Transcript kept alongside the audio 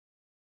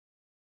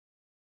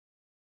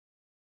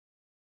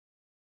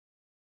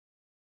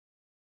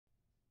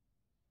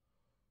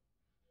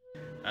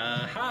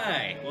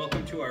Hi,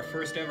 welcome to our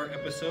first ever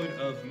episode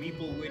of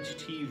MeepleWich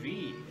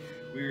TV.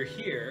 We're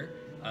here,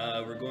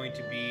 we're going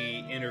to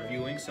be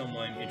interviewing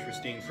someone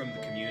interesting from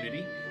the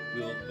community.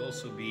 We'll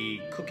also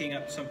be cooking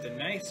up something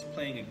nice,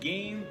 playing a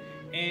game,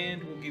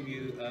 and we'll give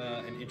you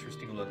an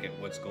interesting look at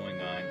what's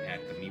going on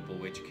at the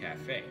MeepleWich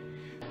Cafe.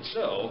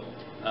 So,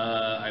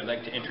 I'd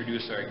like to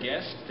introduce our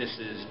guest. This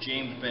is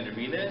James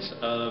Benavides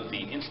of the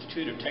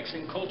Institute of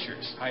Texan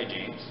Cultures. Hi,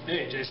 James.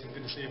 Hey, Jason.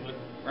 Good to see you, bud.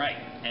 Right.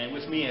 And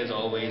with me, as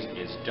always,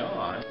 is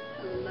Dawn.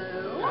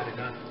 Hello. Howdy,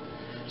 Don.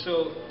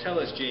 So, tell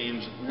us,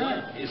 James,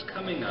 what is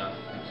coming up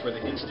for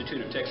the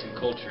Institute of Texan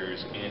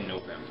Cultures in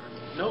November?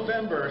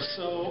 November.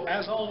 So,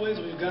 as always,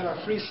 we've got our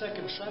free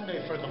second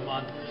Sunday for the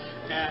month.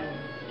 And,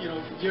 you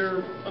know,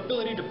 your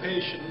ability to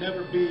pay should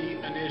never be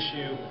an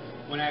issue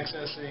when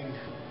accessing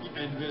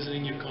and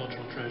visiting your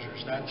cultural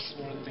treasures. That's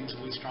one of the things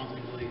that we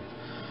strongly believe.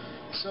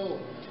 So,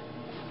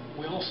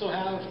 we also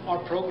have our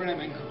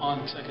programming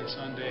on second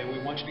Sunday. We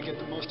want you to get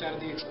the most out of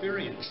the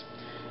experience.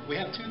 We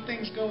have two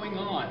things going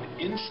on.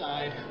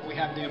 Inside, we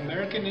have the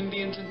American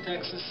Indians in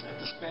Texas at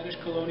the Spanish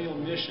Colonial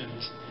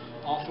Missions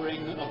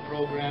offering a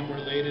program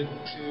related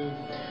to,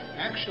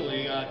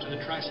 actually, to the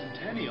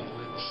Tricentennial.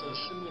 It's a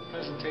similar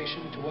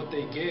presentation to what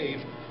they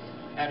gave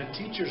at a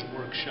teacher's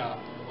workshop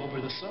over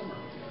the summer.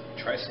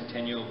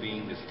 Tricentennial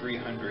being the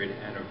 300th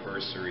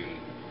anniversary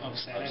of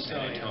San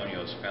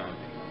Antonio's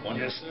founding. Wonderful.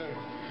 Yes, sir.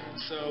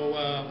 So,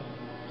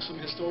 some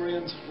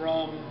historians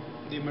from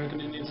the American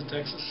Indians in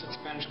Texas and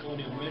Spanish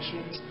Colonial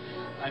Missions.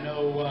 I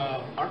know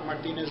Art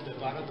Martinez de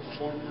Vara, the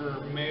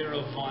former mayor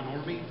of Von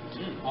Ormy,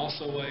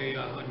 also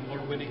an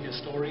award-winning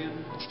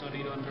historian,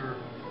 studied under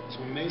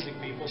some amazing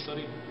people,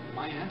 studied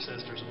my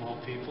ancestors of all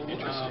people.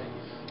 Interesting.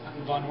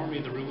 In Von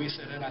Ormy, the Ruiz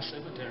Herrera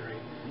Cemetery.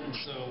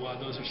 So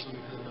those are some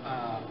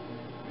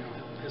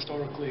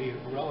historically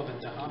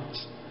relevant to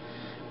us.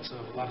 So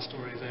a lot of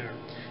story there.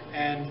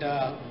 And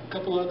a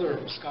couple other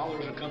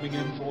scholars are coming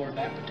in for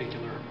that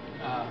particular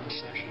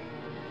session.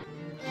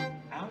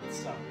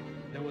 Outside,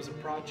 there was a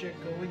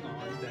project going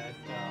on that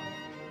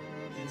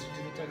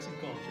Institute of Texan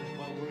Cultures,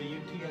 well, we're a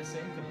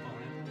UTSA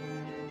component,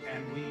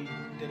 and we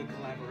did a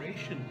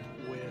collaboration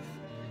with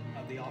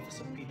the Office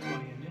of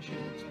P20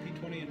 Initiatives.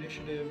 P20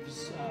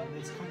 Initiatives,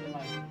 it's kind of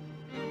like,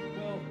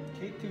 well,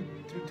 K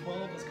through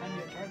 12 is kind of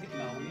your target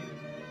now.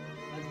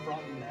 Let's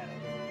broaden that a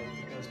little bit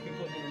because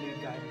people are going to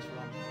need guidance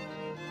from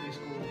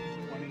preschool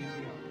 20 and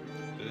beyond.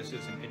 So this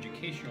is an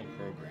educational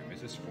program.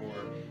 Is this for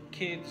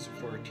kids,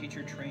 for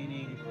teacher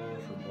training, or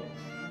for both?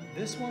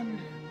 This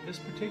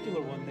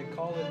particular one, they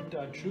call it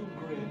True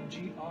Grit,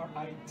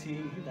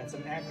 G-R-I-T. That's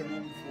an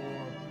acronym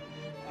for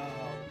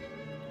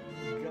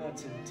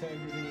guts,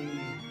 integrity,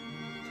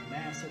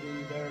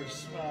 tenacity.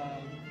 There's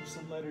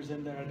some letters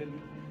in there. I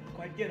didn't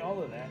quite get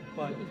all of that,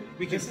 but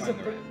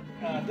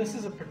this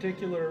is a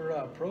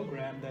particular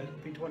program that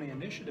P20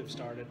 Initiative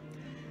started,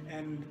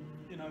 and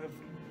you know, if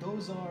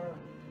those are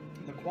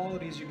the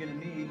qualities you're going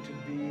to need to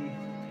be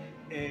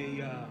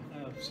a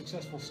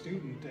successful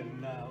student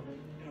and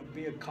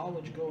be a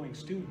college-going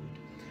student,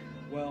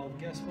 well,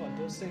 guess what?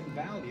 Those same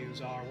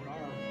values are what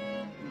our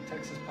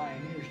Texas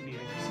pioneers needed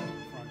to set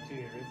the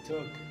frontier. It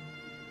took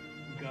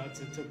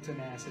guts, it took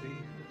tenacity,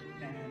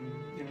 and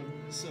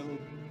so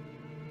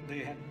they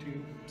had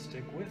to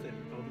stick with it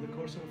over the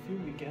course of a few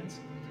weekends.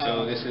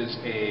 So this is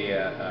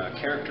a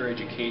character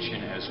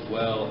education as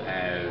well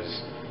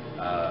as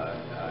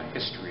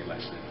history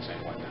lessons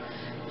and whatnot.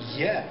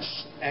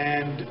 Yes,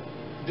 and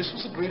this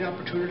was a great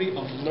opportunity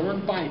of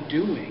learn by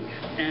doing.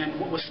 And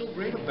what was so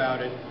great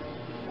about it,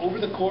 over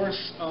the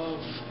course of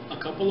a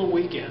couple of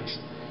weekends,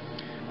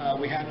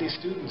 we had these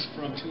students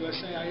from two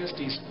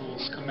SAISD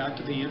schools come out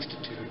to the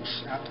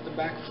institutes, out to the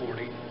back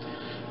 40,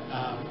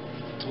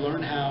 to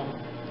learn how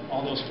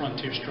all those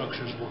frontier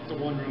structures work.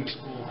 The one-room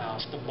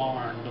schoolhouse, the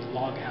barn, the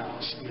log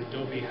house, the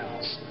adobe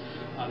house,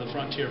 the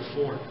frontier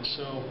fort.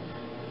 So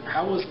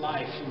how was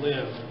life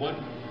lived? What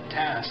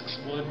tasks,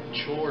 what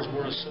chores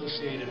were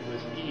associated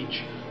with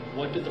each?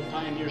 What did the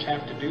pioneers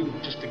have to do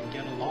just to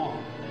get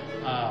along,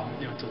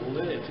 to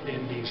live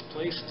in these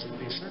places, in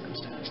these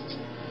circumstances?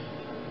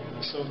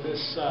 So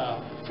this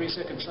free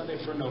second Sunday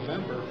for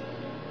November,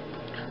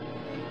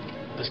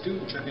 the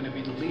students are going to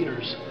be the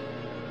leaders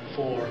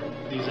for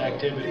these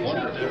activities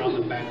out there on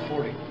the back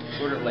 40.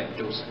 Sort of like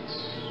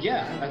docents.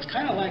 Yeah, that's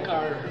kind of like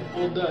our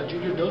old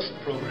junior docent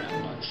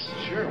program was.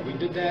 Sure, we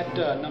did that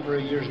a number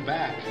of years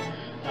back.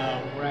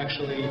 We're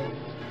actually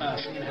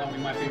seeing how we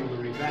might be able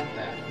to revamp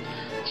that.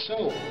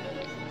 So,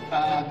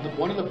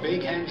 one of the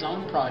big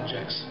hands-on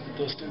projects that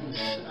those students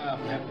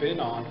have been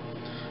on,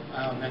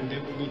 and they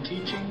will be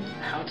teaching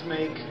how to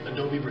make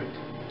adobe brick.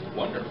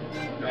 Wonderful.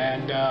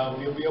 And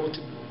we'll be able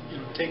to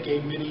take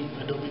a mini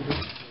adobe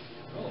brick.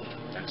 Oh,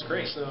 that's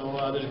great. So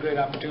there's a great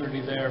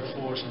opportunity there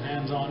for some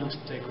hands-on and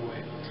some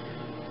takeaway.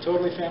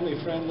 Totally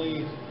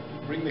family-friendly.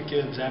 Bring the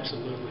kids,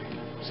 absolutely.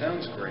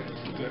 Sounds great.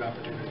 Good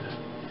opportunity there.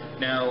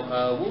 Now,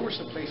 what were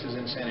some places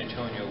in San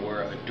Antonio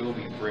where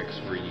adobe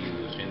bricks were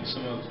used? In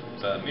some of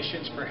the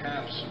missions,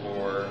 perhaps,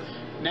 or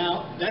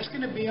Now, that's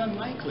going to be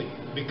unlikely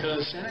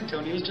because San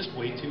Antonio is just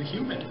way too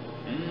humid.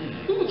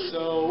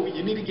 So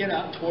you need to get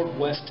out toward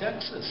West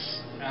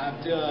Texas,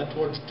 out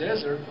towards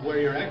desert, where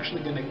you're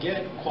actually going to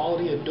get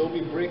quality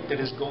adobe brick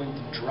that is going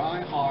to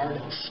dry hard,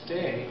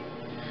 stay,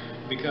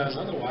 because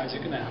otherwise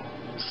you're going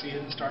to see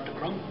it start to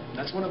crumble.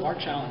 That's one of our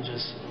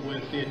challenges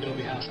with the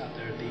adobe house out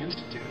there at the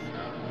Institute.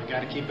 We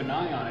got to keep an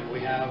eye on it. We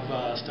have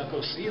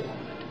stucco seal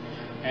on it,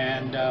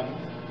 and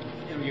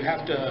you know, you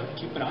have to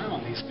keep an eye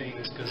on these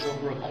things because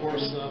over a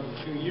course of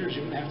a few years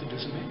you're going to have to do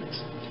some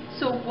maintenance.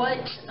 So what,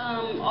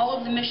 all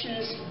of the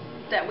missions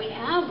that we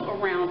have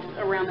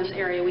around this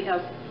area, we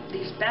have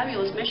these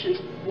fabulous missions.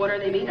 What are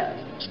they made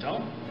of?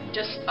 Stone.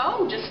 Just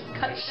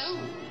cut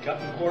stone. Cut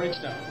and quarried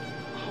stone.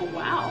 Oh,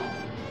 wow.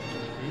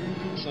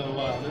 So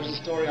there's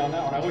a story on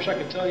that one. I wish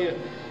I could tell you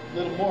a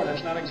little more.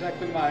 That's not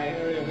exactly my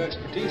area of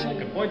expertise. I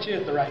could point you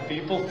at the right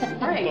people,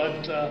 Right.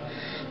 but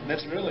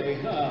that's really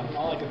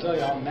all I can tell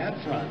you on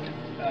that front.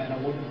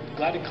 And we're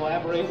glad to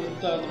collaborate with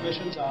the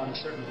missions on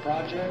certain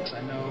projects.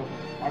 I know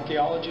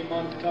Archaeology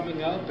Month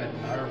coming up,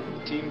 and our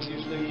teams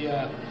usually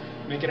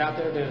make it out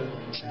there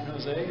to San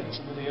Jose and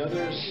some of the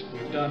others.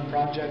 We've done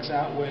projects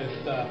out with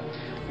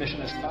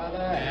Mission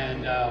Espada,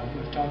 and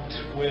we've talked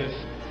with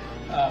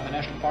the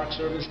National Park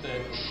Service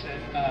that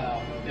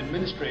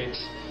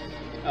administrates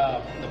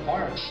the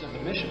parks and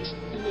the missions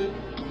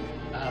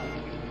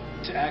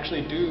to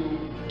actually do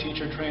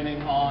teacher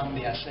training on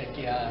the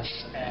acequias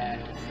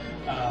and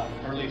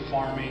early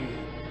farming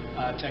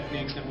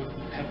techniques that would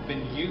have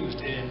been used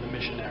in the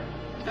mission era.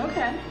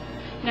 Okay.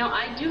 Now,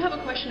 I do have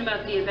a question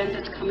about the event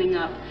that's coming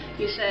up.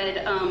 You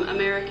said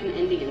American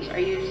Indians. Are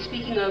you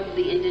speaking of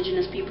the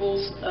indigenous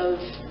peoples of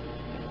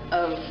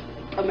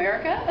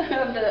America,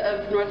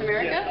 of North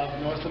America? Yeah,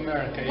 of North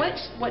America.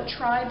 Yes. What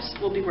tribes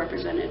will be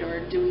represented,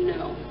 or do we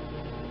know?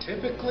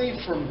 Typically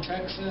from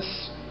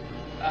Texas,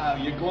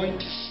 you're going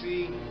to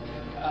see,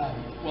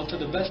 well, to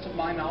the best of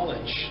my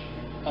knowledge,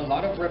 a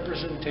lot of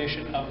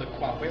representation of the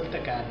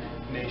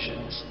Coahuiltecan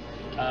nations.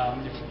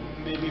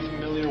 You may be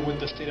familiar with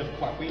the state of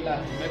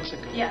Coahuila,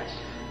 Mexico. Yes.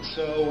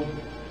 So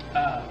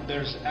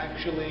there's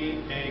actually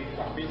a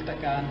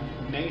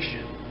Coahuiltecan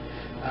nation.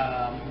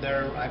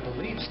 They're, I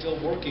believe, still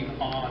working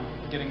on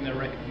getting their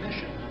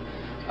recognition,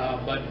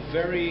 but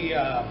very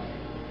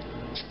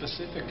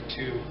specific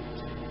to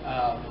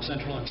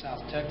Central and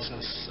South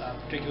Texas,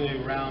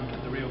 particularly around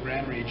the Rio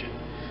Grande region,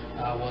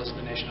 was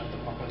the nation of the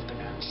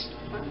Coahuiltecans.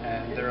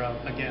 And there are,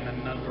 again,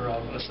 a number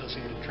of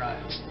associated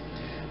tribes.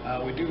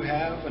 We do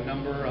have a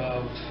number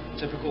of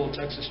typical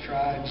Texas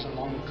tribes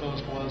along the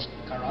coast. Was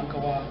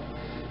Karankawa.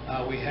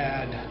 We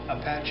had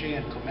Apache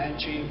and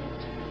Comanche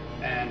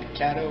and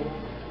Caddo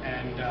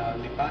and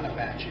Lipan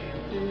Apache.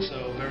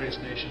 So various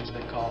nations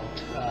that called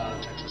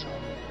Texas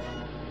home.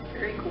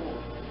 Very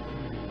cool.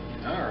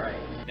 All right.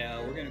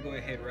 Now we're going to go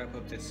ahead and wrap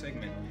up this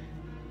segment.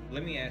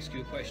 Let me ask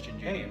you a question,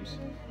 James.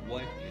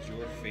 What is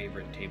your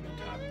favorite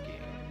tabletop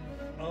game?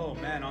 Oh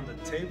man, on the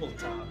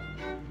tabletop.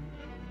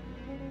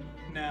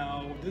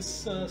 Now this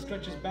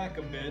stretches back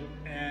a bit,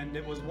 and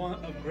it was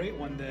a great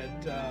one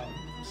that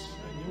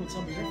you and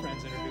some of your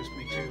friends introduced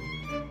me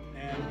to,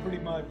 and pretty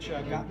much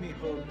got me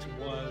hooked.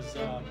 Was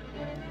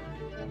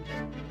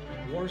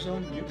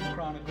Warzone Mutant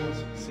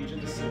Chronicles Siege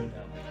of the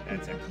Citadel.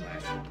 That's a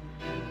classic.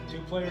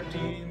 Two-player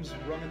teams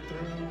running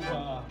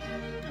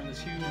through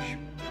this huge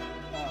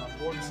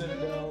board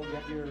citadel. You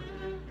have your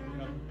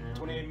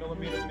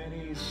 28mm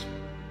minis,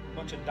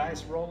 bunch of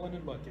dice rolling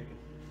and butt kicking.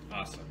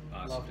 Awesome.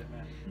 Loved it,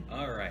 man.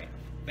 All right,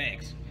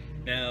 thanks.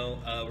 Now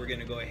we're going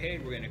to go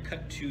ahead. We're going to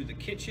cut to the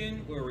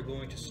kitchen where we're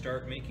going to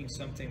start making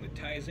something that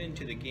ties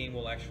into the game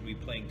we'll actually be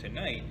playing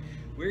tonight.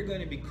 We're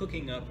going to be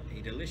cooking up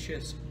a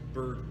delicious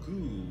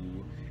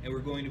Burgoo, and we're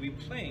going to be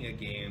playing a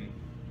game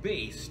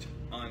based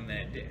on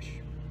that dish.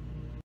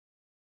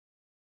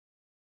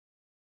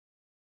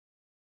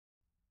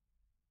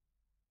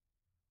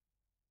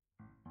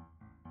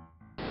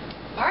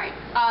 All right.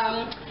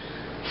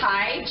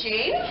 Hi,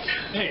 James.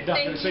 Hey,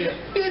 Doctor, see you.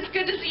 It's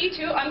good to see you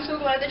too. I'm so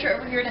glad that you're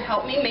over here to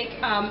help me make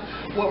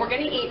what we're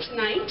going to eat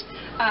tonight.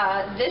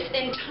 This,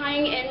 and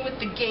tying in with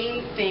the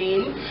game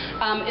theme,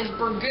 is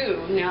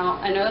Burgoo. Now,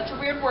 I know that's a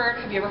weird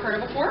word. Have you ever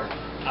heard it before?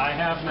 I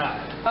have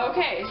not.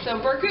 Okay, so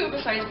Burgoo,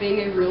 besides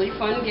being a really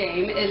fun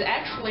game, is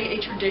actually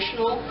a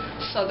traditional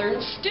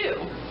Southern stew,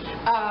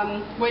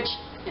 which,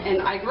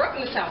 and I grew up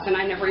in the South, and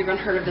I never even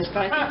heard of this,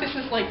 but I think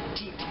this is like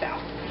deep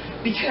South,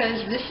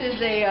 because this is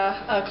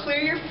a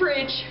clear your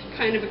fridge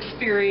kind of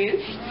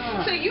experience.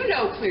 So you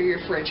know clear your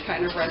fridge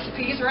kind of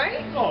recipes,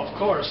 right? Oh, of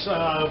course.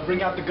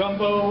 Bring out the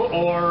gumbo,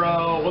 or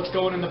what's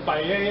going in the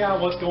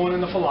paella, what's going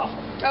in the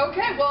falafel.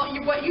 Okay, well,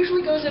 what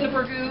usually goes into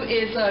Burgoo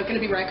is going to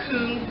be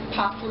raccoon,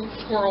 possum,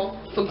 squirrel,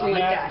 something like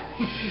that.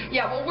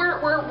 Yeah, well,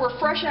 we're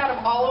fresh out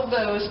of all of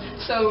those.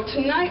 So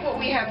tonight what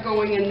we have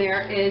going in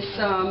there is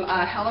some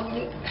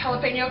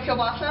jalapeno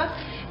kielbasa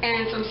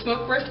and some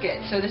smoked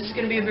brisket. So this is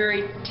going to be a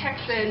very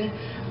Texan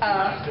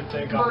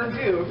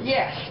Burgoo,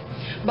 yes.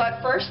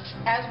 But first,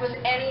 as with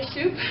any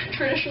soup,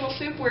 traditional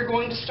soup, we're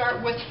going to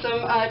start with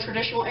some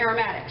traditional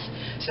aromatics.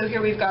 So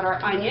here we've got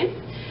our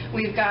onion,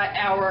 we've got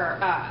our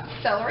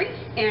celery,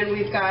 and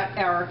we've got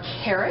our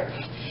carrots.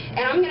 And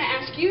I'm going to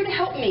ask you to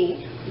help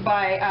me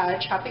by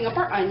chopping up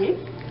our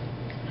onion.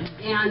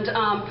 And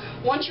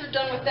once you're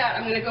done with that,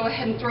 I'm going to go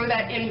ahead and throw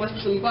that in with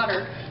some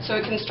butter so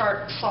it can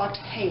start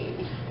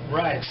sauteing.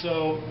 Right,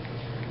 so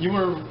you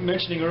were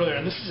mentioning earlier,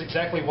 and this is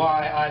exactly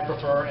why I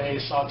prefer a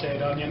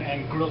sauteed onion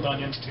and grilled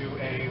onions to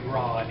a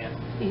raw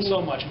onion.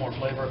 So much more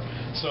flavor.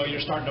 So you're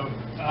starting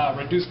to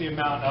reduce the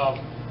amount of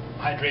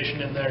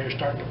hydration in there. You're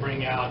starting to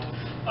bring out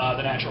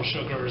the natural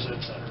sugars,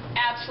 etc.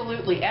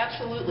 Absolutely,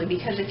 absolutely.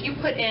 Because if you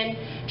put in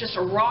just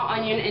a raw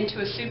onion into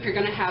a soup, you're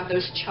going to have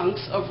those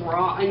chunks of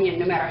raw onion.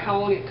 No matter how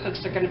long it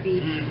cooks, they're going to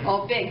be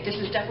all big. This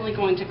is definitely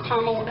going to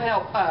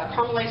help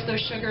caramelize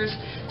those sugars,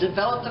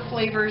 develop the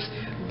flavors.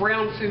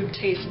 Brown food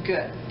tastes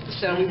good.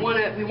 So we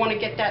want to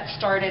get that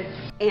started.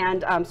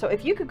 And so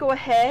if you could go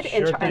ahead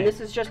and this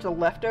is just a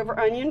leftover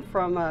onion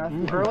from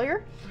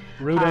earlier.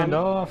 Root end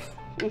off.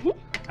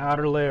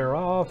 Outer layer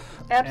off.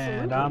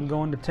 Absolutely. And I'm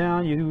going to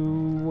town.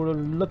 You were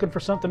looking for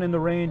something in the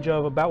range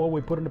of about what we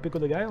put in the pico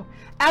de gallo?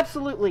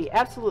 Absolutely,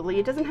 absolutely.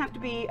 It doesn't have to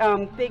be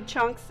big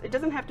chunks. It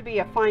doesn't have to be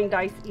a fine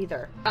dice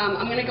either.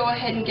 I'm going to go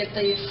ahead and get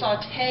the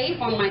saute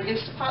on my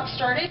Instapot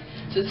started.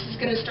 So this is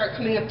going to start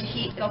coming up to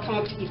heat. It'll come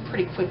up to heat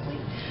pretty quickly.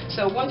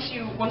 So once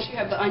you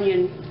have the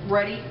onion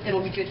ready,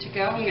 it'll be good to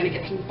go. I'm going to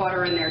get some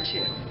butter in there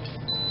too.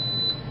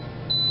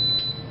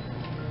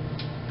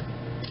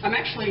 I'm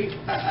actually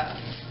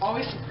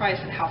always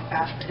surprised at how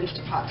fast the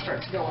Instapot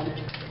starts going.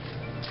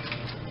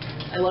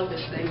 I love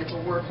this thing. It's a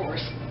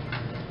workhorse.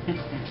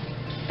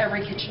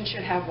 Every kitchen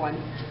should have one,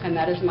 and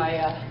that is my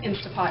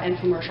Instapot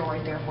infomercial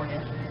right there for you.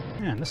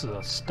 Man, this is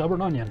a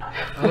stubborn onion.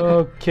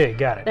 Okay,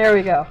 got it. There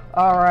we go.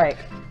 All right.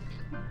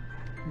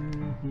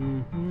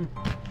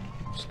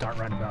 Start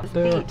right about This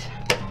there. beet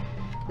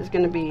is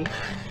going to be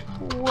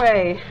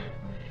way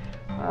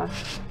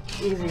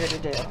easier to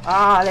do.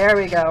 Ah, there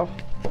we go.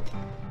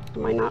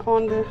 Am I not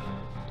on the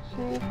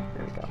thing?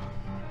 There we go.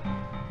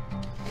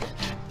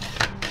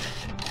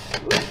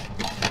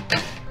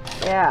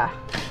 Yeah.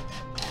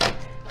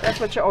 That's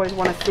what you always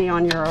want to see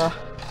on your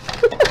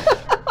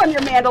on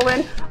your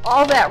mandolin.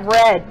 All that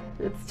red.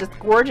 It's just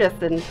gorgeous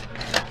and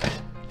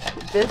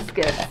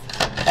biscuits.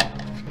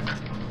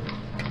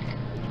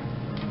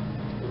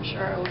 I'm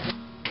sure I will.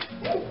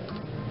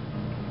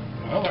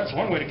 Well, that's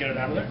one way to get it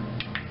out of there.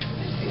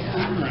 Yeah.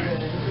 All right.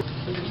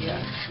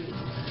 Yeah.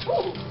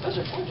 Oh, those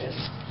are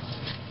gorgeous.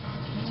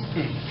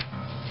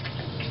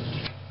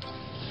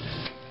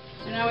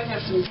 And now we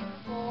have some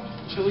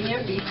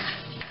julienne beef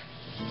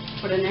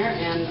put in there,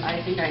 and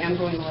I think I am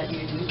going to let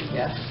you do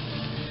the.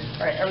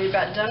 All right, are we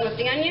about done with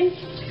the onion?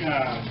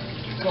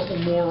 A couple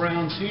more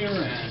rounds here,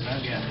 and I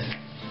got it.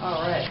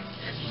 All right.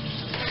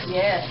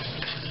 Yes.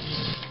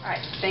 All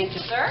right. Thank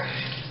you, sir.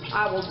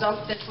 I will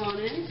dump this on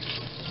in.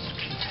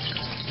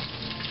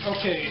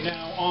 Okay,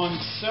 now on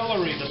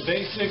celery, the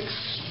basics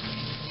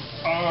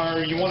are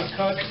you want to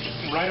cut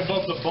right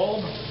above the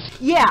bulb?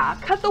 Yeah,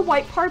 cut the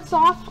white parts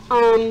off.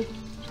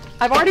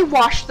 I've already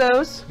washed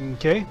those.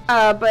 Okay.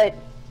 But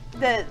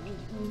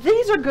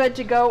these are good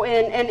to go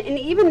in, and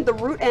even the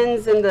root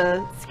ends and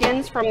the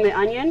skins from the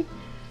onion,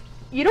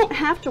 you don't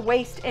have to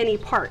waste any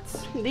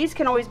parts. These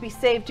can always be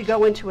saved to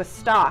go into a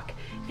stock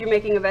if you're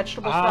making a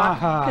vegetable stock,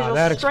 because you'll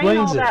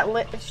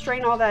that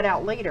strain all that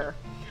out later.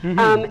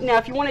 Now,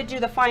 if you want to do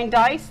the fine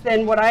dice,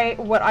 then what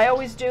I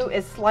always do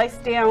is slice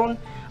down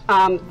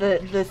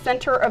the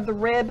center of the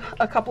rib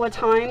a couple of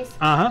times.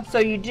 So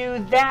you do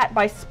that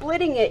by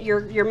splitting it.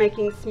 You're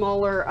making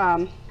smaller,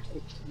 a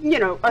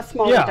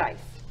smaller dice.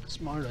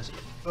 Smaller dice.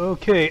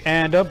 Okay,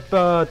 and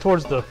up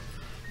towards the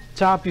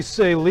top, you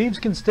say leaves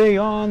can stay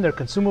on. They're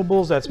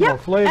consumables. That's more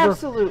flavor.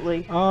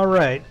 Absolutely. All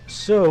right.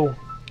 So,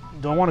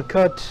 don't want to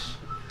cut.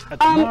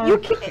 You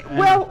can,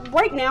 well,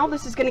 right now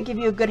this is going to give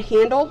you a good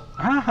handle.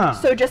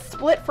 So just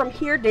split from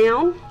here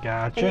down.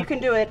 Gotcha. And you can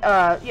do it,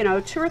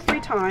 2 or 3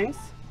 times,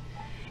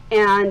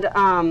 and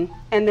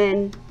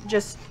then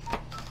just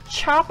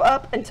chop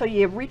up until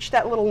you reach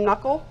that little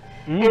knuckle,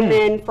 and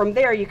then from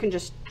there you can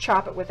just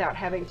chop it without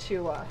having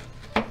to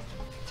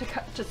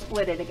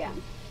split it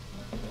again.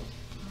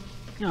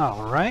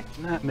 All right,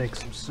 that makes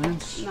some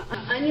sense. The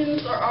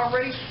onions are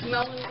already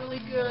smelling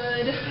really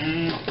good.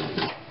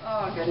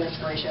 Oh, goodness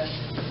gracious.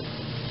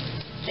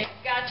 They've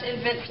got to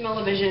invent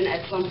smell-o-vision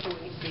at some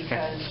point,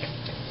 because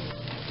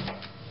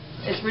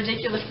it's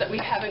ridiculous that we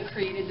haven't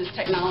created this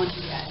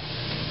technology yet.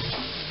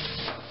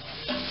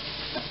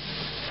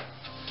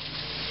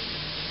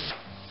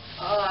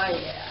 Oh,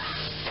 yeah.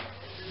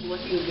 This is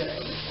looking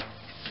good.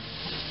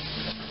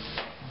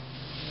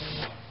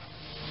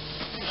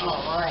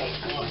 All right,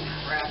 I'm going to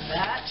grab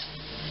that.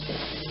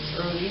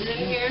 Throw these in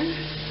here.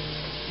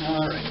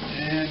 All right,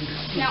 and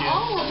now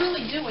all we're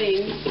really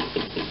doing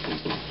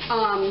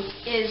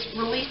is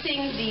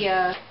releasing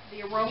the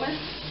aromas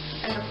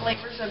and the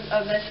flavors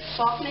of this,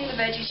 softening the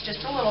veggies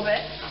just a little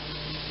bit.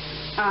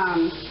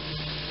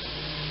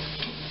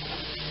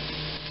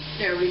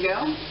 There we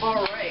go.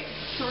 All right.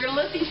 So we're going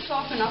to let these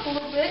soften up a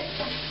little bit.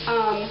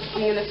 I'm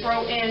going to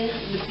throw in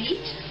the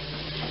beet.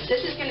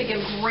 This is going to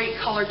give great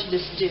color to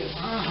this stew.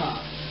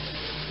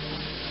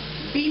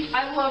 Beets,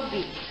 I love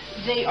beets.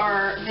 They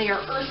are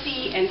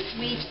earthy and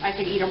sweet. I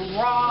could eat them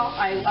raw.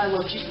 I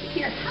love juice.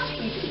 Here, have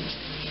some beets.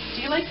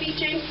 Do you like beet,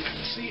 James?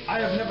 See, I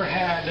have never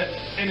had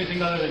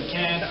anything other than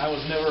canned. I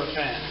was never a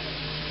fan.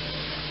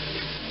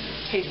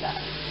 Taste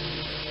that.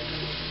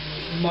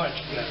 Much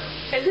better.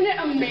 Isn't it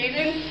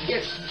amazing?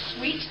 It's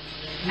sweet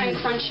and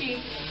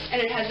crunchy,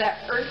 and it has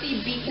that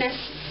earthy beetness.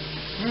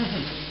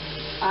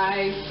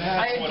 I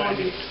adore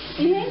beets.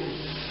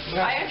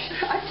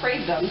 I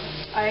crave them.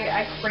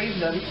 I crave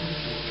them.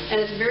 And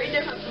it's very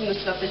different from the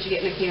stuff that you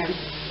get in a can.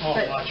 Oh,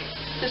 but watch.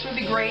 This would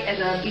be great as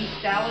a beet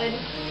salad.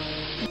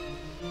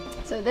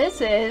 So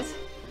this is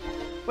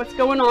what's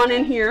going on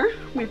in here.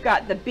 We've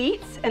got the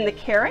beets and the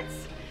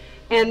carrots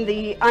and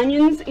the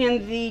onions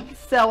and the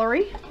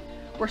celery.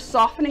 We're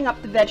softening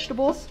up the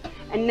vegetables,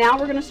 and now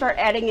we're going to start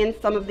adding in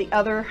some of the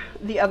other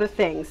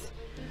things.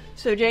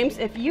 So James,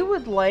 if you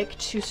would like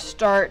to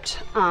start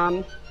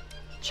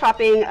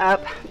chopping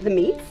up the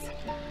meats.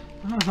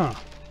 A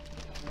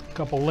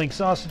couple link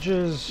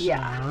sausages.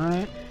 Yeah. All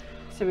right.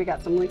 So we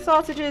got some link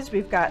sausages.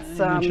 We've got You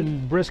some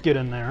mentioned brisket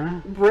in there. Huh?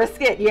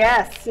 brisket.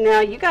 Yes. Now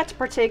you got to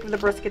partake of the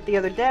brisket the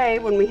other day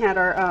when we had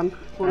our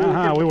We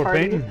were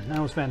painting. That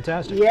was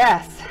fantastic.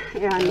 Yes,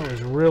 That and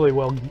was really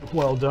well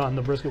done.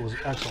 The brisket was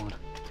excellent.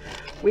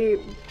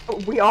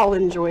 we all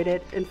enjoyed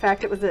it. In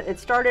fact, it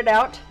started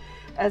out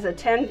as a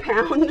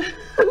 10-pound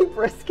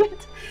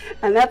brisket,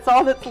 and that's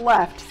all that's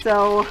left.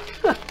 So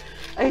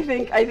I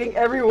think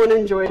everyone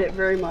enjoyed it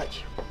very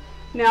much.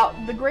 Now,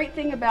 the great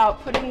thing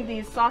about putting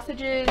these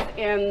sausages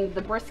and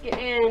the brisket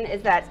in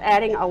is that it's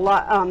adding a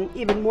lot,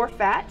 even more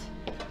fat.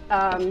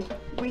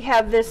 We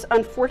have this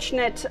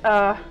unfortunate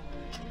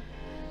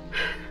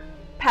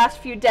past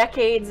few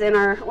decades in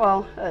our,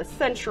 well,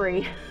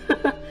 century,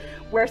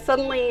 where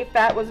suddenly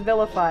fat was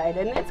vilified,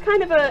 and it's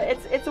kind of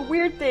it's a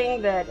weird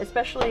thing that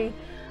especially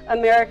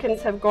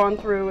Americans have gone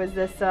through. Is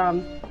this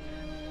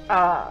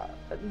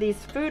these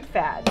food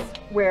fads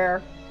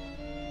where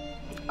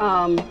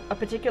a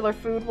particular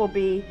food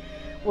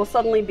will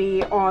suddenly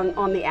be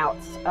on the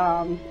outs.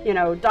 You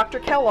know, Dr.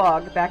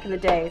 Kellogg back in the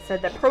day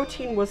said that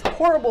protein was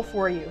horrible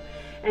for you,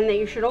 and that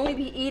you should only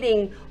be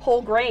eating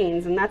whole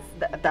grains, and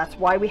that's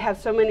why we have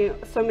so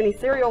many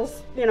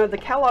cereals. You know, the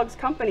Kellogg's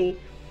company,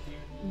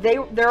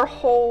 their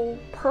whole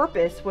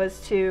purpose was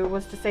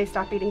to say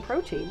stop eating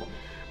protein.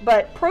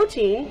 But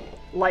protein,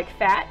 like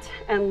fat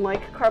and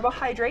like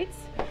carbohydrates,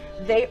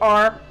 they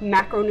are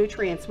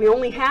macronutrients. We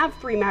only have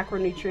 3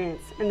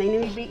 macronutrients, and they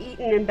need to be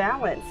eaten in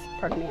balance.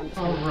 Pardon me, I'm just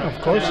Oh, right.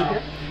 Of course.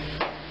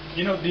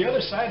 You know, the other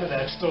side of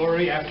that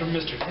story after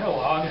Mr.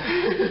 Kellogg,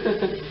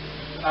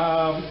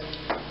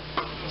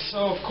 so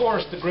of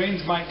course the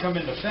grains might come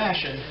into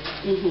fashion,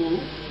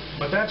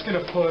 but that's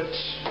going to put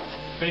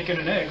bacon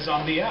and eggs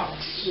on the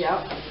outs.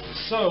 Yep.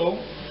 So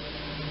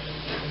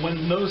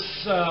when those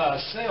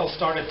sales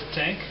started to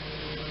tank,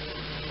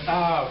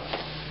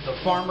 the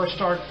farmers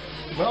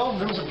well,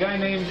 there was a guy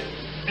named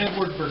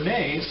Edward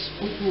Bernays,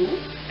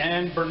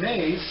 and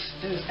Bernays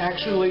is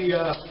actually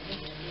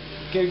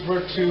gave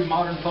birth to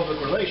modern public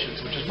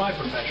relations, which is my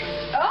profession.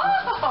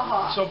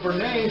 Oh! So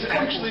Bernays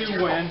actually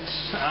went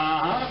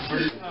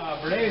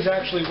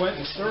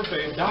and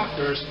surveyed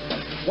doctors.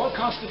 What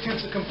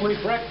constitutes a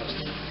complete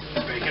breakfast?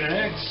 Bacon and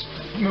eggs.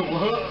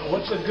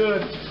 What's a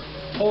good,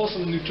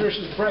 wholesome,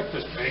 nutritious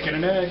breakfast? Bacon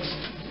and eggs.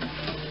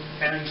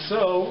 And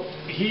so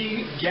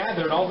he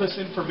gathered all this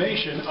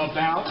information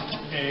about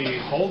a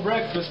whole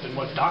breakfast and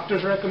what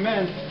doctors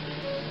recommend.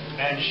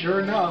 And sure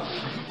enough,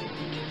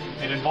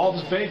 it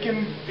involves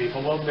bacon.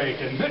 People love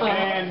bacon.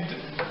 And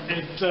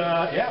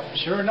it,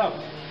 sure enough,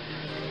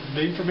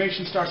 the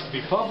information starts to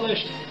be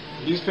published.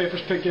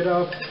 Newspapers pick it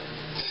up.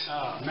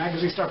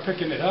 Magazines start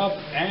picking it up.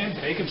 And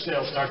bacon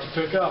sales start to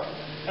pick up.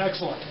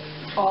 Excellent.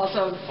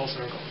 Awesome. Full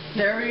circle.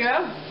 There we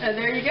go. And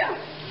there you go.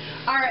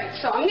 All right,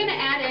 so I'm going to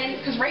add in,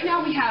 because right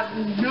now we have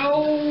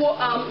no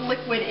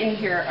liquid in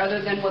here other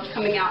than what's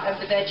coming out of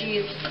the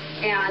veggies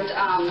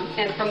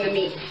and from the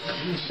meat.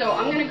 So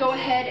I'm going to go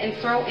ahead and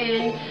throw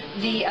in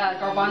the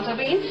garbanzo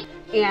beans.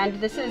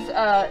 And this is,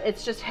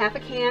 it's just half a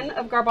can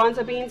of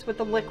garbanzo beans with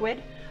the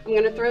liquid. I'm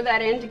going to throw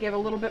that in to give a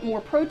little bit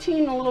more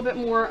protein, a little bit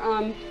more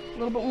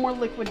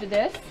liquid to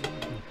this.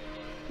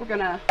 We're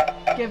going to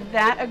give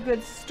that a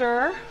good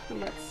stir.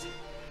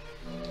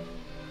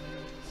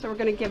 So we're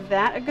going to give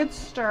that a good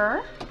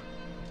stir.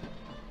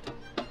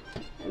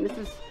 And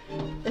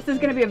this is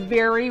going to be a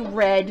very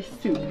red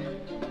soup,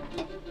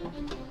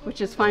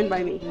 which is fine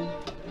by me.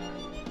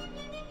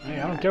 Hey,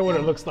 I don't care what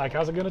it looks like.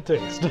 How's it going to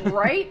taste?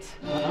 Right?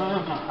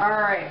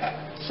 All right.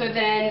 So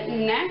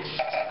then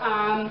next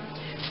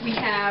we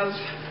have,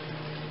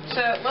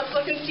 so let's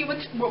look and see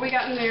what we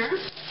got in there.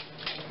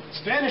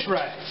 Spanish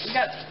rice. We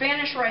got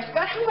Spanish rice.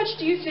 About how much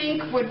do you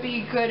think would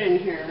be good in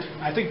here?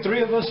 I think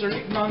 3 of us are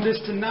eating on this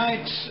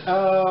tonight.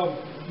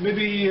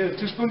 Maybe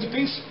 2 spoons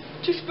apiece.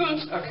 2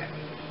 spoons? Okay.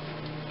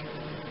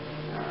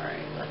 All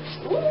right, let's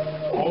Ooh.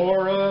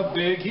 Or a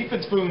big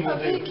heaping spoon will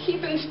A do. big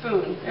heaping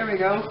spoon. There we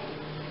go.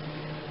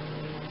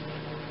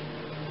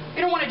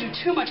 You don't want to do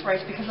too much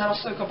rice because that'll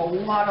soak up a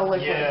lot of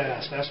liquid.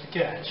 Yes, that's the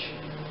catch.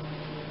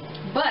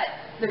 But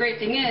the great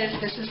thing is,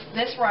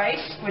 this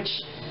rice, which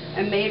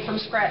I made from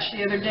scratch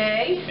the other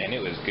day. And it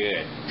was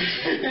good.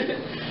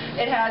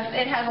 It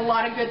has a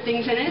lot of good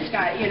things in it. It's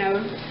got, you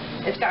know,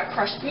 it's got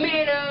crushed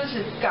tomatoes.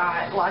 It's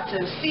got lots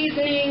of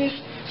seasonings.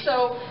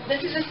 So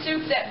this is a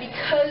soup that,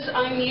 because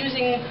I'm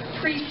using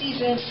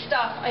pre-seasoned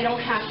stuff, I don't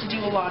have to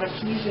do a lot of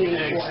seasoning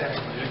for it.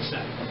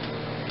 Exactly.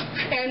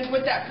 And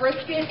with that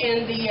brisket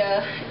and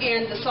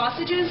the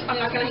sausages, I'm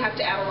not going to have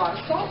to add a lot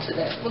of salt to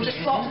this. We'll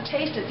just salt to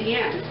taste at the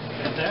end.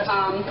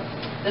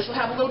 Fantastic. This will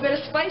have a little bit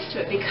of spice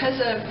to it because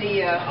of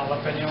the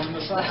Jalapeno in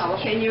the sausage.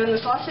 jalapeno in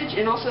the sausage,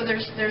 and also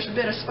there's a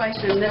bit of spice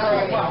in this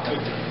as well.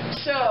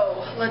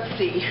 So let's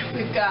see.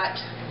 We've got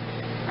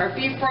our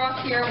beef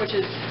broth here, which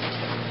is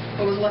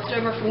what was left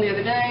over from the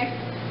other day.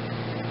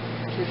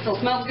 It still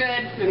smells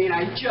good. I mean,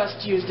 I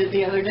just used it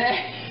the other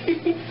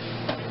day.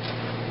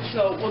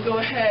 So we'll go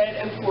ahead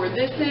and pour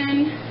this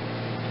in.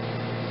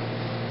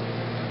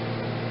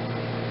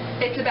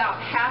 It's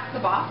about half the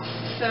box,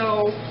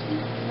 so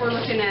we're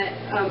looking at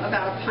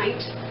about a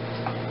pint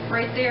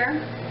right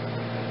there.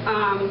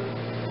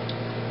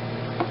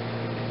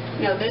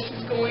 Now this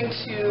is going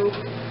to,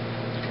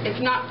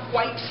 it's not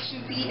quite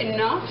soupy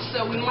enough,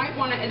 so we might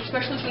want to,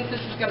 especially since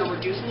this is going to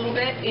reduce a little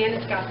bit, and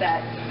it's got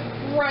that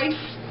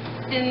rice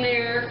in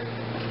there.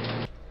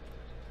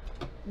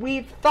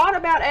 We've thought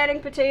about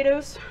adding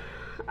potatoes.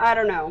 I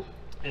don't know.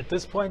 At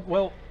this point,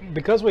 well,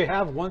 because we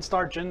have one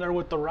starch in there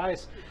with the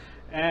rice,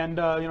 and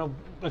you know,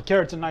 a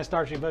carrot's a nice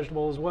starchy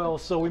vegetable as well,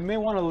 so we may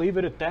want to leave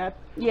it at that.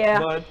 Yeah.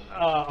 But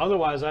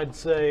otherwise, I'd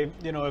say,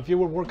 you know, if you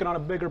were working on a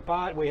bigger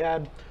pot,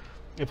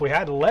 if we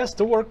had less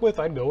to work with,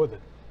 I'd go with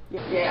it.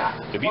 Yeah.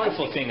 The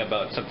beautiful thing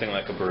about something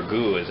like a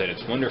burgoo is that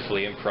it's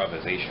wonderfully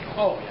improvisational.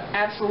 Oh, yeah.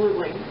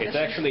 Absolutely. It's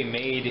actually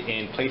made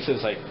in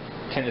places like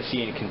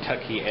Tennessee and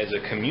Kentucky as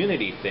a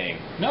community thing,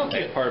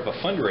 as part of a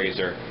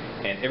fundraiser,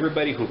 and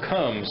everybody who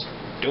comes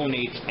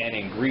donates an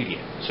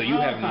ingredient. So you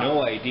have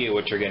no idea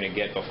what you're going to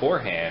get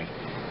beforehand,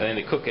 and then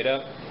they cook it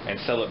up and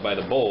sell it by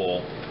the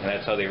bowl, and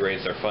that's how they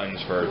raise their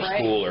funds for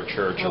school or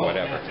church or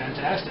whatever. Yeah,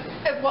 fantastic.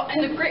 Well,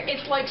 and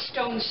it's like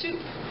stone soup.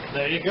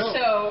 There you go.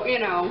 So, you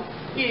know,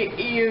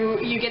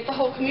 you get the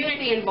whole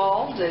community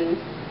involved, and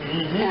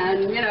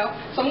you know,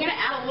 so I'm going to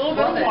add a little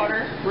bit of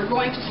water. We're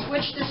going to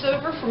switch this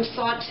over from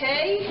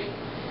saute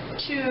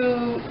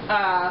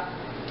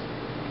to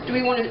do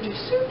we want to do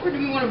soup or do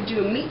we want to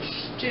do a meat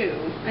stew?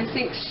 I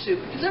think soup,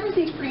 because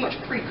everything's pretty much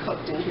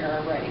pre-cooked in here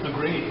already.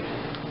 Agreed.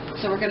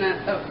 So we're going to,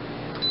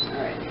 all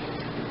right,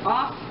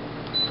 off,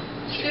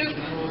 soup,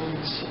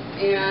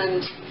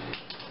 and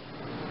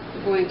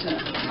we're going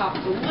to pop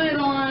the lid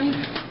on.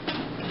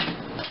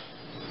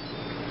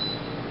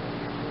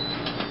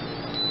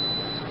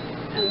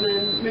 And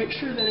then make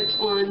sure that it's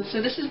on.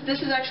 So this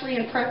is actually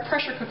in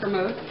pressure cooker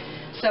mode.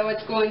 So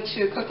it's going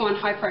to cook on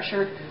high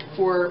pressure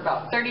for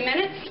about 30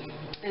 minutes.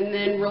 And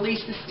then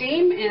release the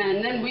steam,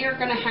 and then we are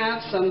going to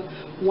have some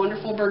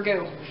wonderful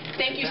burgoo.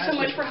 Thank you so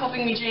much for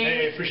helping me, James.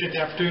 Hey, appreciate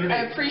the opportunity.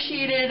 I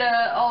appreciated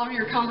all of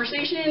your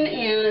conversation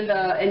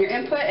and your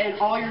input and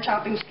all your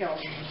chopping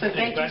skills. So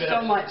thank you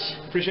so much.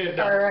 Appreciate it,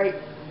 Doc. All right.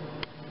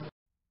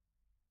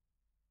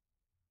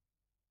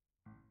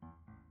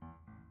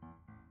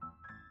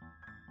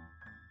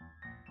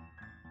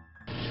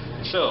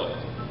 So,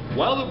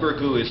 while the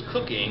burgoo is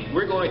cooking,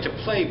 we're going to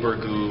play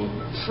burgoo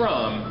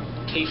from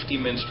Tasty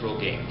Minstrel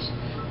Games.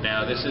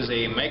 Now, this is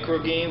a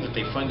micro game that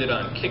they funded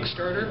on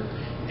Kickstarter,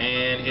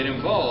 and it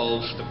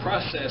involves the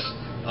process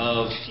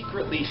of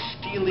secretly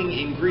stealing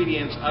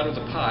ingredients out of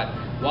the pot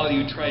while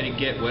you try to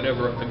get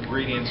whatever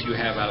ingredients you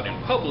have out in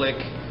public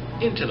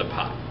into the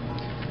pot.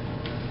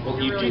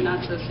 It's really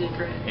not so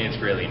secret.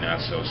 It's really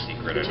not so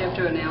secret at all. You have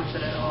to announce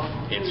it at all.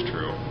 It's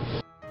true.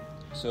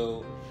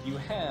 So you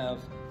have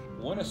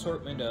one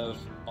assortment of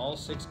all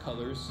 6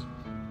 colors,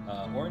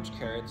 orange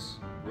carrots,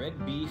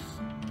 red beef,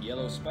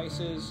 yellow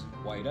spices,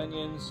 white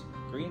onions,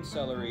 green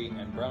celery,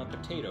 and brown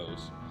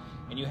potatoes,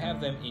 and you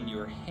have them in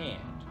your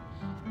hand.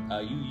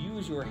 You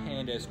use your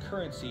hand as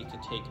currency to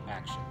take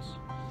actions.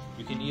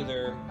 You can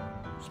either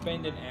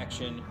spend an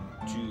action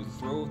to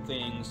throw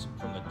things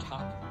from the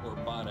top or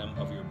bottom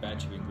of your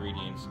batch of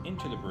ingredients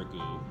into the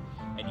burgoo,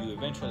 and you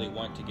eventually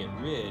want to get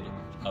rid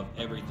of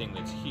everything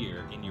that's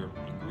here in your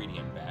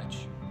ingredient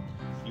batch.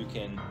 You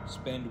can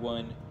spend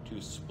one to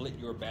split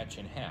your batch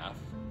in half,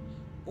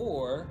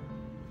 or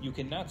you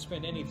can not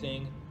spend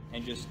anything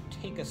and just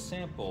take a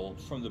sample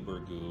from the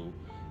burgoo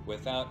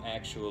without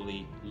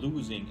actually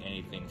losing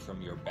anything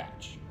from your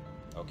batch.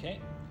 Okay?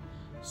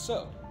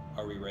 So,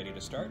 are we ready to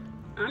start?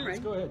 I'm ready. Let's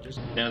go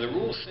ahead. Now, the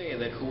rules say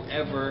that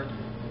whoever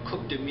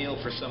cooked a meal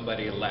for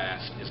somebody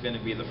last is going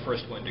to be the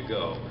first one to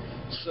go.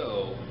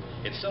 So,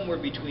 it's somewhere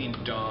between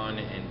Dawn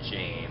and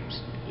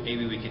James.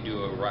 Maybe we can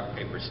do a rock,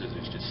 paper,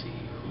 scissors to see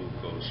who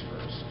goes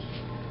first.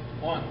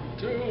 1,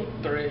 2,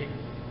 3.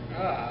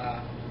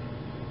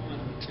 1,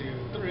 2,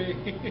 3.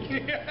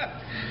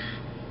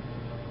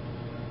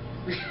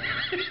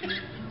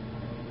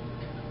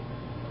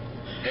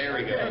 There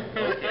we go.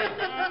 Okay.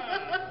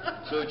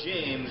 So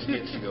James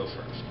gets to go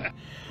first.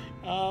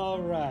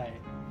 All right.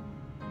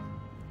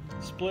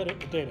 Split a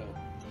potato.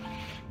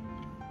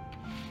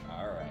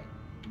 All right.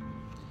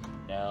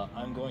 Now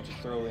I'm going to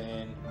throw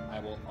in, I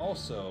will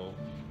also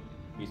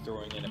be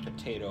throwing in a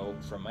potato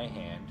from my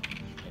hand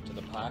into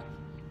the pot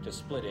to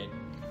split it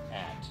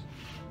at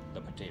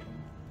the potato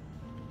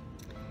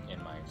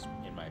in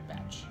my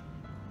batch.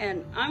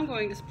 And I'm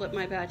going to split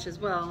my batch as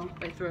well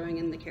by throwing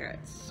in the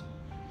carrots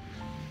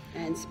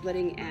and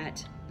splitting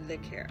at the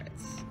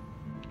carrots.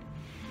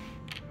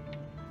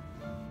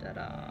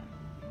 Ta-da.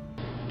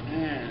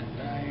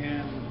 And I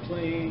am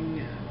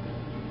playing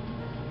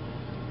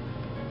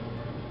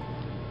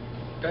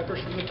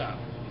peppers from the top.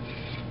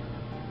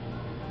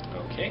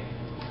 Okay.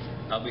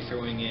 I'll be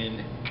throwing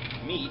in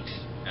meat,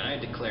 and I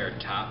declare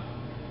top,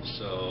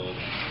 so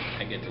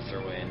I get to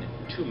throw in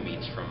 2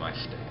 meats from my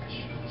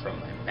stash, from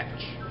my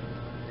batch.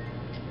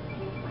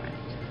 Alright.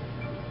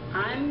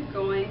 I'm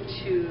going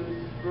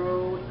to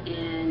throw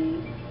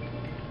in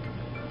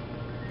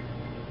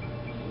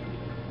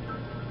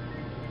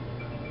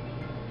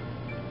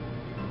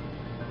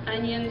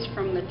onions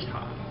from the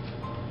top.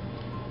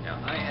 Now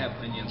I have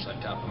onions on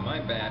top of my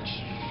batch,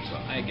 so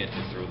I get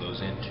to throw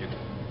those in too.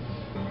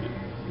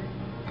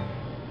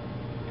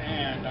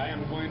 And I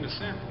am going to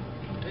sample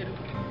potato.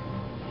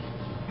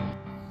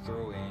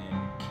 Throw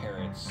in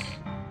carrots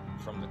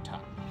from the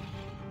top.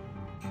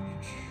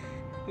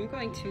 I'm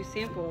going to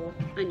sample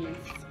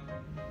onions.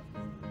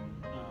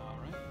 All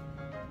right.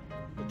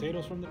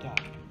 Potatoes from the top.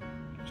 2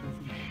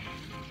 from me.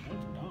 1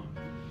 from Don.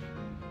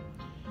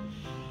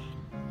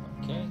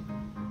 Okay.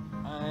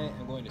 I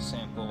am going to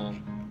sample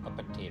a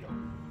potato.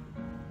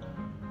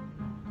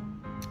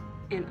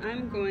 And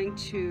I'm going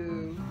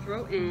to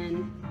throw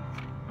in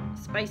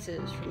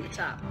spices from the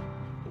top.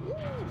 Ooh.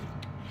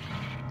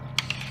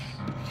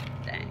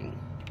 Dang.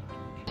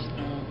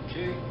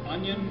 Okay,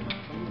 onion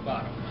from the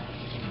bottom.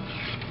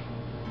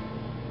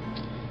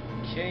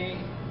 Okay.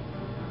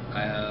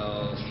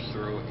 I'll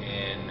throw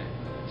in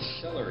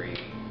celery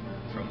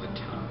from the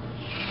top.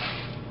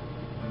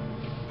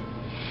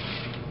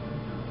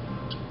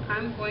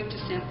 I'm going to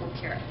sample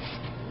carrots.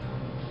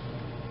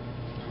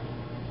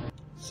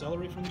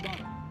 Celery from the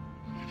bottom.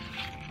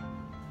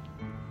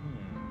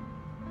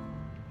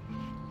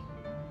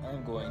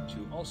 I'm going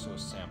to also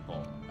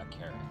sample a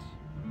carrot.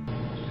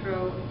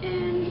 Throw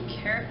in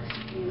carrots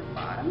from the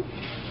bottom.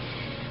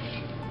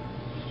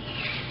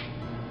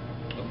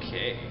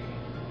 Okay.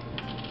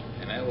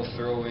 And I will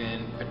throw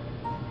in...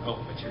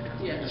 Oh, it's your turn.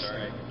 Yes.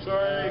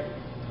 Sorry.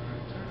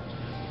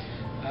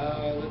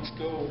 Let's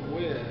go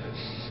with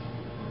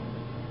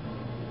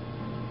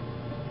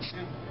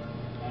sample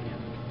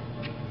onion.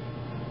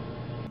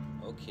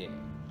 Okay.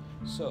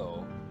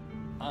 So,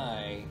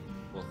 I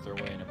will throw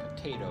in a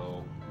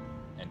potato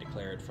and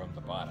declare it from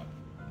the bottom.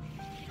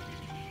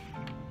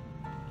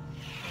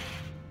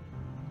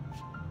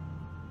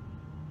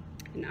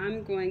 And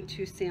I'm going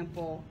to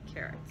sample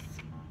carrots.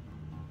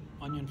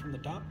 Onion from the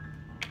top.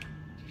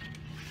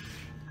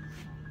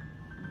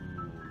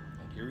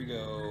 And here we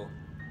go.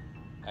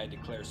 I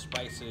declare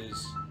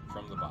spices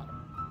from the bottom.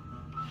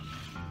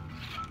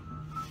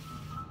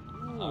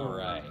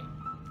 Alright.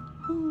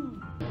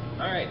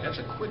 Alright, that's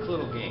a quick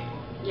little game.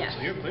 Yes.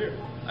 So you're clear.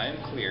 I am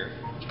clear.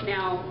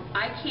 Now,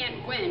 I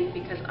can't win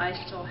because I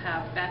still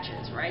have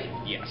batches, right?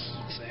 Yes.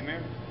 Same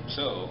here.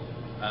 So,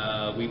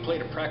 we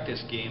played a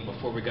practice game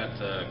before we got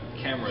the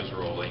cameras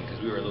rolling because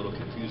we were a little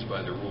confused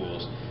by the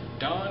rules.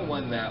 Dawn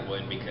won that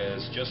one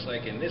because just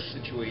like in this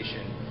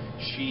situation,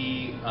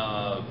 she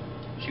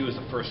was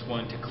the first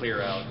one to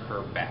clear out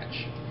her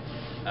batch.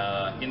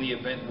 In the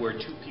event where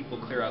 2 people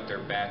clear out their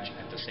batch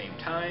at the same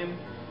time,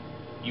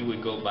 you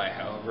would go by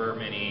however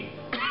many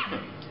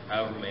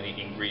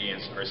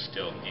ingredients are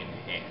still in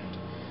hand.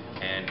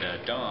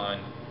 And Dawn,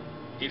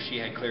 if she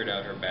had cleared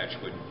out her batch,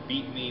 would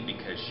beat me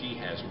because she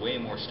has way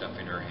more stuff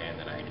in her hand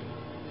than I do.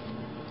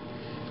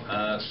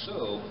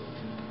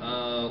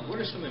 What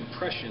are some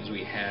impressions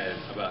we had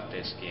about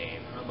this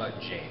game? How about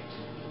James?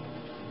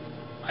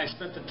 I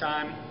spent the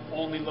time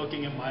only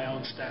looking at my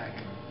own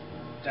stack.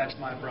 That's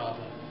my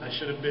problem. I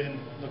should have been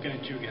looking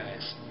at you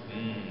guys.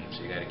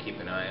 So you got to keep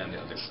an eye on the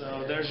other.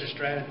 So there's your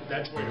strategy.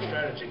 That's where your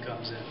strategy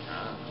comes in.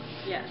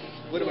 Yes.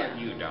 What about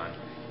you, Don?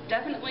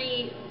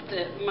 Definitely,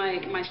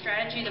 my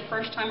strategy the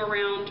first time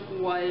around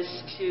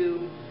was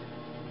to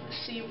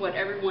see what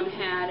everyone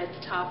had at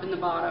the top and the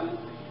bottom,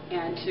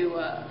 and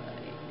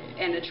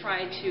to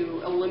try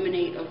to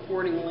eliminate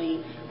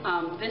accordingly.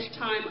 This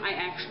time, I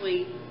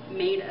actually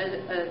made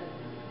a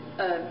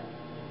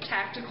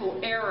tactical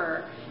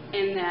error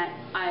in that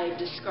I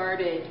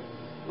discarded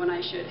when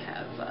I should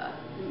have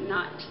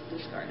not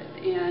discarded,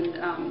 and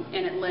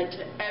it led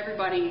to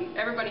everybody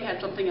had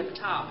something at the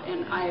top,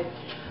 and I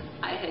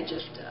had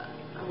just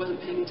I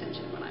wasn't paying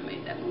attention when I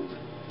made that move.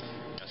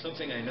 Now,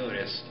 something I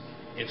noticed,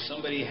 if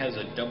somebody has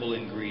a double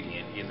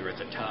ingredient either at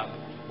the top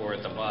or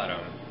at the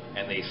bottom,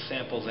 and they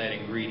sample that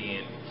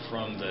ingredient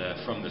from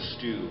the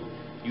stew,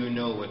 you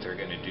know what they're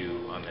going to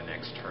do on the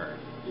next turn.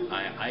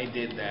 I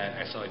did that.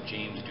 I saw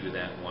James do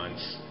that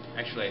once.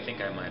 Actually, I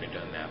think I might have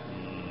done that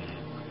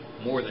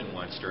more than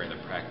once during the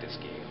practice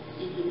game.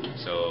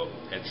 So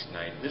it's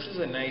nice. This is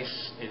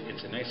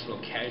it's a nice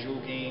little casual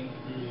game.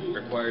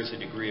 Requires a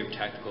degree of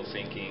tactical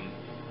thinking,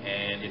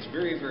 and it's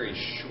very, very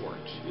short.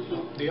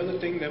 The other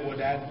thing that would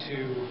add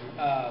to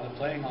the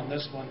playing on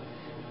this one,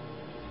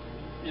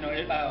 you know,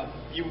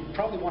 you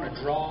probably want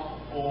to draw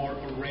or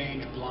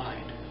arrange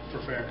blind for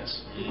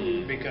fairness,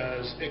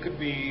 because it could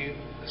be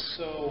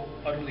so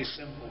utterly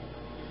simple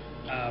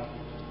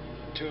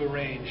to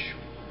arrange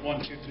 1,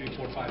 2, 3,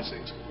 4, 5,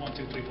 6. 1,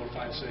 2, 3, 4,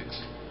 5,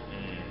 6.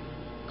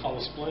 Call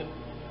a split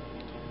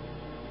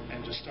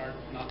and just start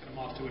knocking them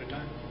off 2 at a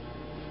time.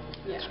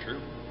 Yeah. That's true.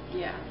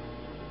 Yeah.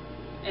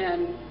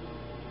 And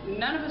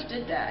none of us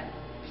did that.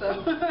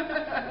 So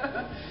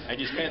I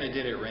just kind of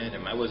did it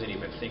random. I wasn't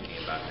even thinking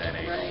about that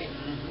angle. Right.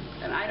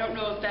 And I don't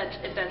know if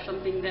that's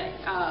something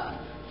that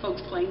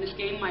folks playing this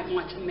game might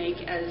want to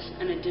make as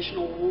an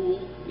additional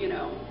rule, you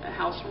know, a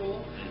house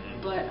rule,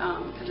 but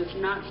because it's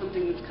not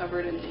something that's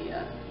covered in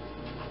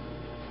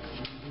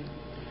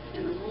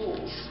the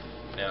rules.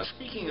 Now,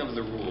 speaking of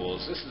the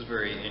rules, this is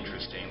very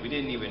interesting. We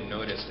didn't even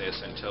notice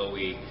this until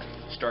we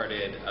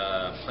started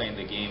playing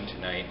the game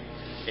tonight.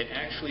 It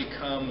actually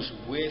comes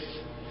with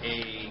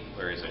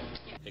where is it?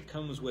 It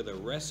comes with a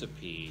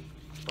recipe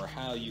for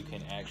how you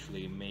can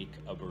actually make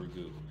a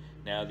burgoo.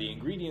 Now, the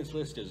ingredients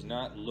list does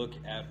not look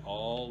at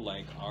all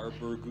like our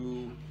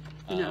burgoo,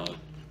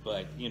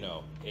 but, you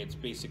know, it's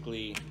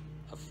basically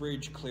a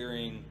fridge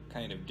clearing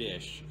kind of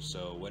dish,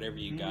 so whatever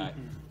you got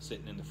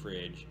sitting in the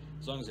fridge,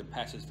 as long as it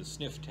passes the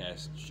sniff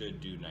test,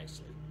 should do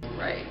nicely.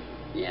 Right.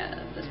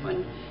 Yeah, this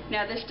one.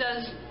 Now this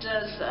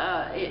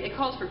it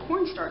calls for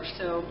cornstarch,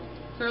 so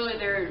clearly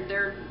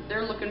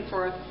they're looking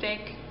for a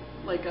thick,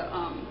 like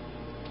a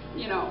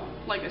you know,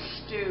 like a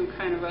stew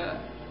kind of a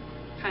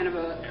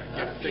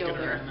feel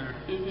there.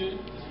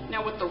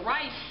 Now with the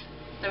rice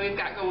that we've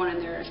got going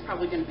in there, it's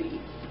probably going to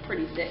be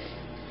pretty thick,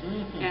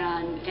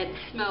 and it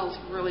smells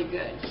really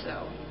good,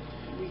 so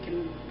we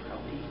can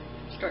probably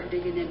start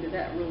digging into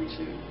that really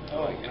soon.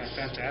 Oh, that's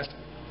fantastic.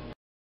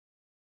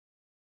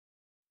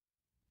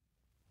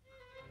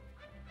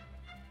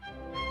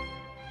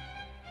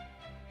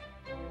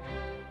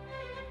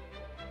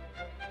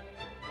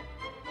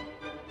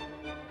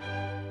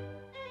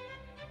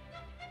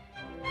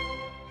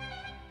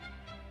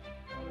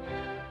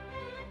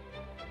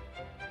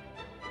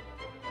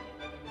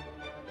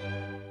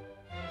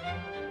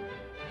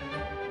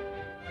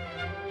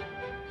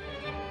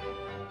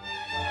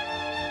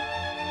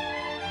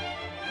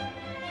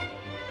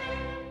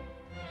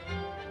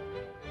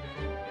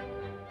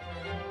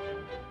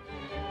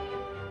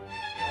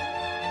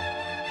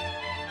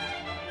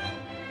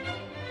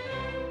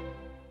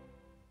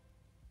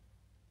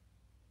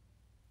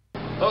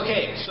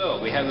 Okay,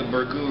 so we have the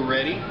burgoo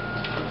ready.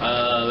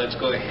 Let's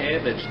go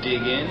ahead, let's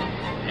dig in,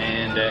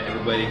 and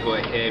everybody go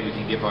ahead, we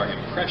can give our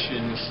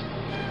impressions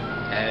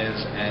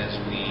as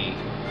we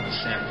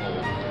sample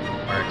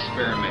our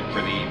experiment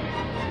for the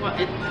evening. Well,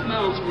 it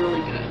smells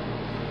really good.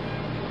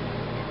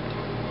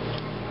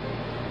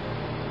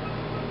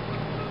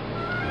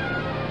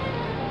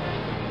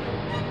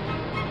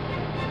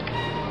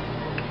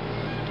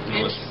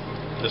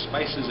 The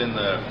spices in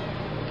the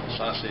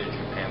sausage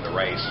and the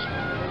rice,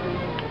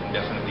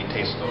 definitely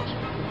taste those.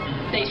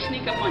 They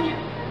sneak up on you,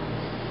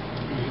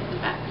 the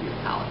back of your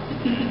palate.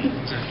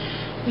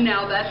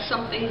 Now that's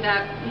something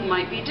that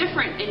might be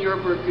different in your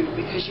burgoo,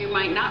 because you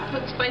might not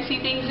put spicy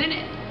things in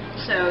it.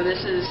 So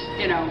this is,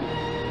 you know,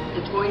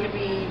 it's going to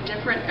be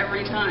different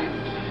every time.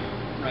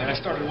 Right, I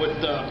started with,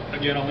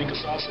 again, Olinka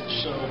sausage,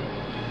 so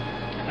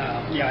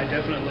yeah, I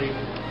definitely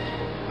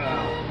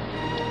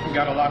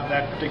got a lot of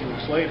that particular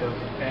flavor,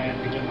 and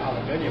again,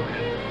 jalapeno in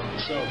it.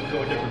 So if we go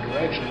a different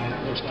direction,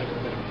 it looks like a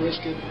bit of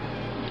brisket,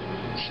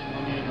 some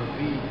onion or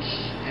beets,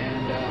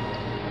 and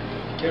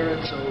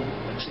carrot, so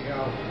let's see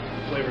how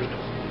the flavor is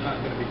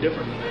not going to be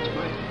different than that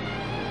spicy.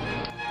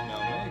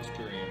 Now, my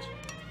experience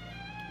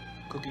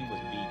cooking with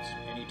beets,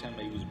 anytime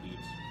I use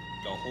beets,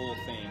 the whole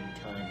thing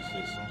turns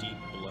this deep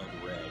blood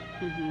red.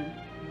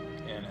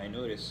 And I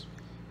notice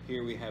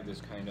here we have this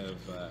kind of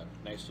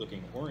nice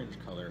looking orange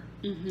color.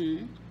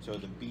 So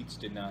the beets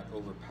did not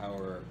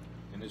overpower,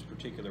 in this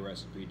particular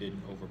recipe,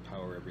 didn't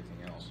overpower everything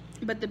else.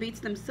 But the beets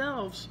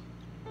themselves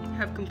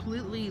have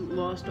completely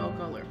lost all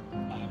color.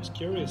 I was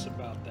curious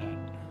about that,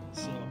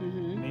 so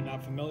I'm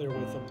not familiar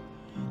with them,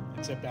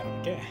 except out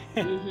of the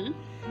can.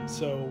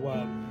 So,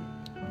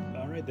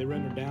 all right, they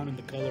render down and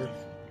the color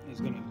is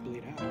going to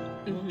bleed out.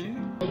 Okay.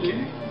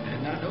 I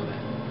did not know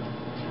that.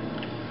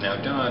 Now,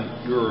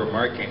 Don, you were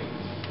remarking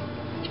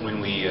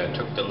when we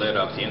took the lid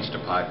off the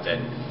Instapot that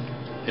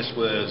this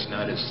was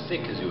not as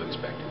thick as you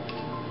expected.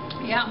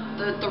 Yeah,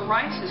 the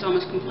rice is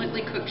almost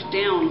completely cooked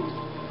down,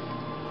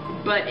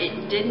 but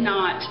it did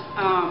not,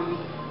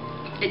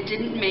 it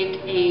didn't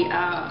make a,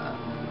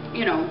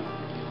 you know,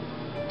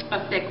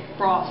 a thick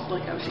broth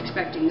like I was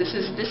expecting. This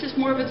is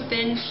more of a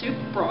thin soup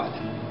broth,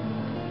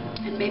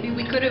 and maybe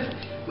we could have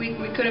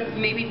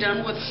maybe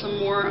done with some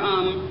more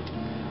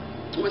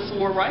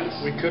rice.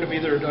 We could have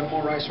either done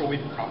more rice, or we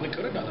probably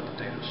could have done the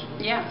potatoes.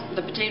 Yeah,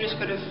 the potatoes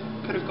could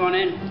have gone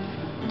in,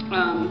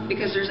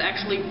 because there's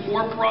actually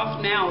more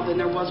broth now than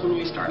there was when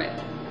we started.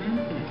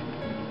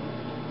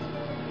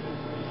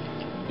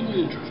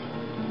 Interesting.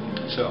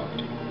 So,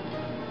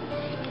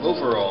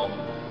 overall,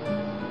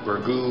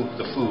 Burgoo,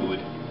 the food,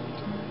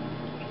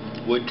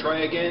 would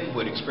try again,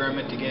 would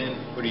experiment again.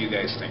 What do you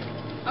guys think?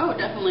 Oh,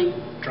 definitely.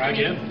 Try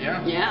again?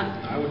 Yeah. Yeah.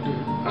 I would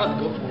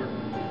go for it.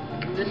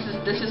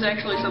 This is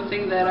actually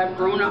something that I've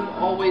grown up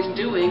always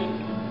doing.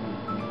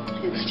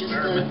 It's just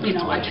that, you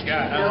know, I just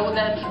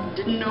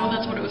didn't know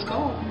that's what it was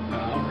called.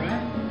 All right.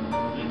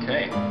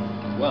 Okay.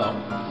 Well,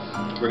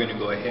 we're going to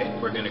go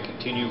ahead. We're going to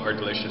continue our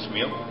delicious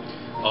meal.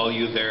 All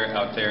you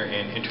out there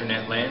in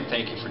internet land,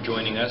 thank you for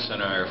joining us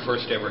on our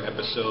first ever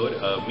episode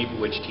of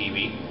MeepleWich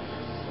TV.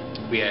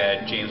 We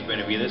had James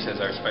Benavides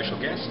as our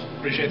special guest.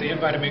 Appreciate the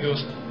invite,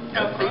 amigos.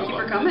 Oh, thank you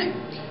for coming.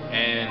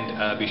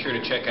 And be sure to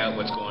check out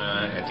what's going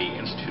on at the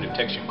Institute of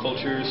Texan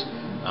Cultures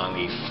on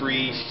the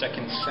free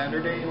second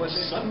Saturday, was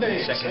it?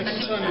 Second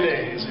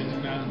Sundays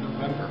in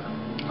November.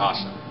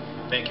 Awesome.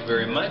 Thank you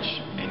very much,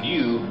 and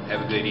you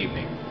have a good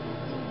evening.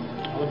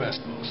 All the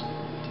best, folks.